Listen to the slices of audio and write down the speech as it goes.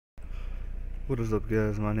What is up,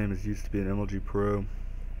 guys? My name is UsedToBeAnMlgPro,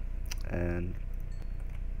 and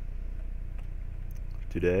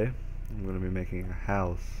today I'm going to be making a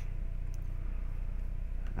house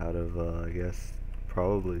out of, I guess,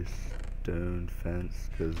 probably stone fence,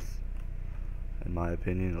 because in my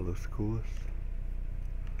opinion it looks the coolest.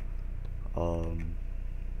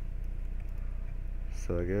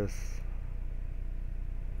 So I guess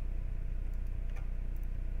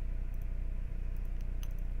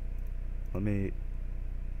I'm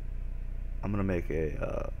gonna make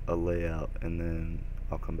a layout, and then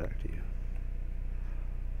I'll come back to you.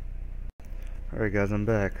 Alright guys, I'm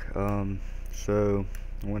back. So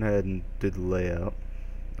I went ahead and did the layout.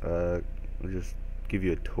 I'll just give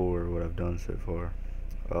you a tour of what I've done so far.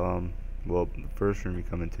 Well, the first room you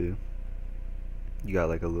come into, you got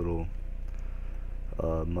like a little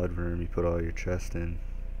mud room. You put all your chests in,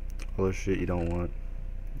 all the shit you don't want,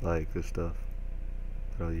 like this stuff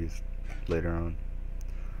that I'll use later on.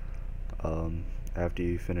 After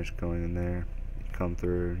you finish going in there, you come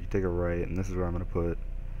through, you take a right, and this is where I'm gonna put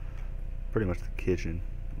pretty much the kitchen,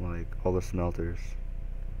 like all the smelters,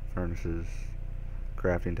 furnaces,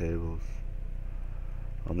 crafting tables.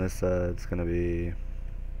 On this side it's gonna be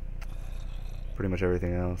pretty much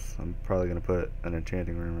everything else. I'm probably gonna put an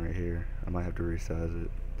enchanting room right here. I might have to resize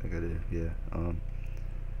it. I think I do, yeah.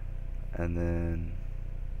 And then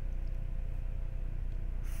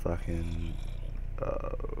fucking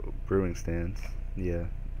brewing stands, yeah.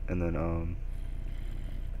 And then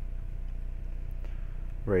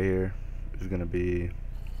right here is gonna be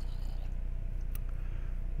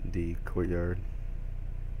the courtyard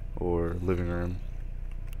or living room.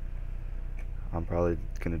 I'm probably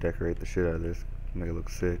gonna decorate the shit out of this, make it look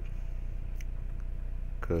sick,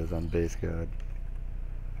 cause I'm base god.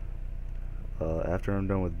 After I'm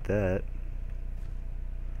done with that,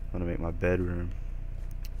 I'm gonna make my bedroom,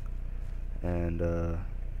 and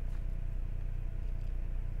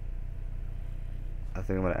I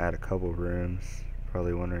think I'm gonna add a couple rooms,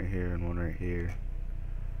 probably one right here and one right here,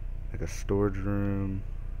 like a storage room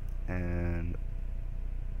and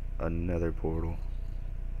another portal.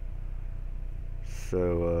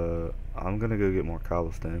 So I'm gonna go get more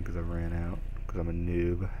cobblestone because I ran out, because I'm a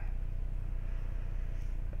noob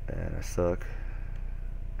and I suck,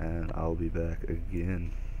 and I'll be back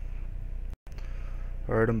again.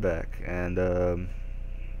 Alright, I'm back, and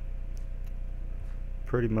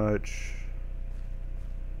pretty much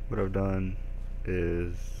what I've done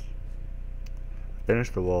is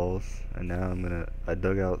finished the walls, and now I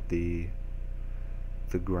dug out the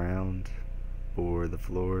ground or the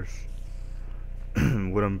floors.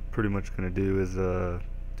 What I'm pretty much gonna do is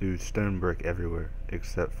do stone brick everywhere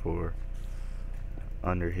except for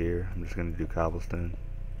under here. I'm just gonna do cobblestone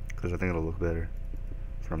because I think it'll look better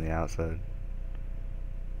from the outside.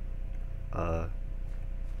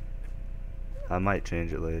 I might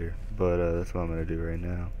change it later, but that's what I'm gonna do right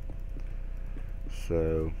now.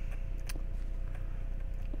 So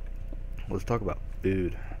let's talk about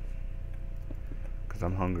food, because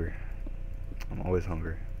I'm hungry. I'm always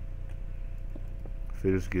hungry.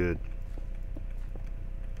 Food is good.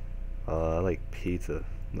 I like pizza.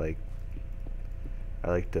 Like, I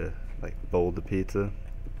like to fold the pizza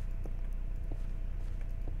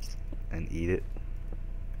and eat it,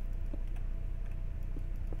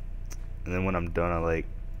 and then when I'm done, I like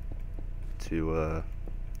to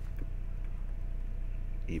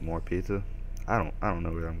eat more pizza. I don't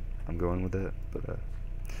know where I'm going with that, but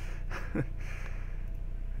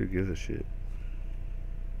who gives a shit?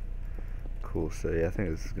 Cool. So yeah, I think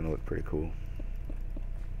this is gonna look pretty cool.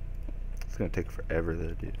 It's gonna take forever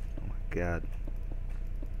though, dude. Oh my god.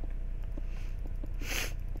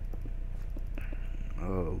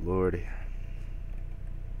 Oh lordy.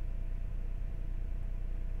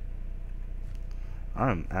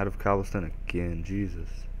 I'm out of cobblestone again. Jesus,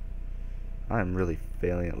 I am really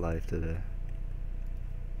failing at life today.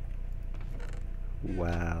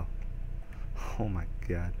 Wow. Oh my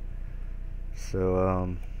god. So I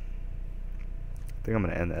think I'm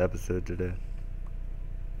gonna end the episode today,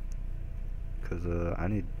 because I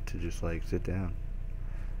need to just like sit down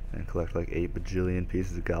and collect like 8 bajillion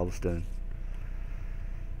pieces of cobblestone.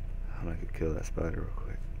 I'm gonna go kill that spider real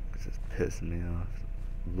quick. It's just pissing me off.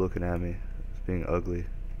 Looking at me. It's being ugly.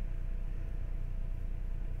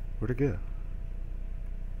 Where'd it go?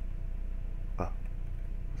 Oh.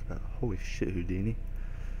 What's that? Holy shit, Houdini.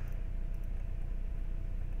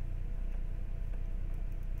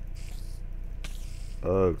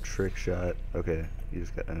 Oh, trick shot. Okay, you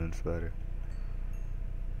just got owned, spider.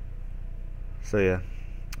 So yeah,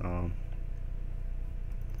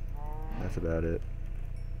 that's about it.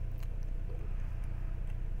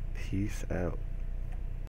 Peace out.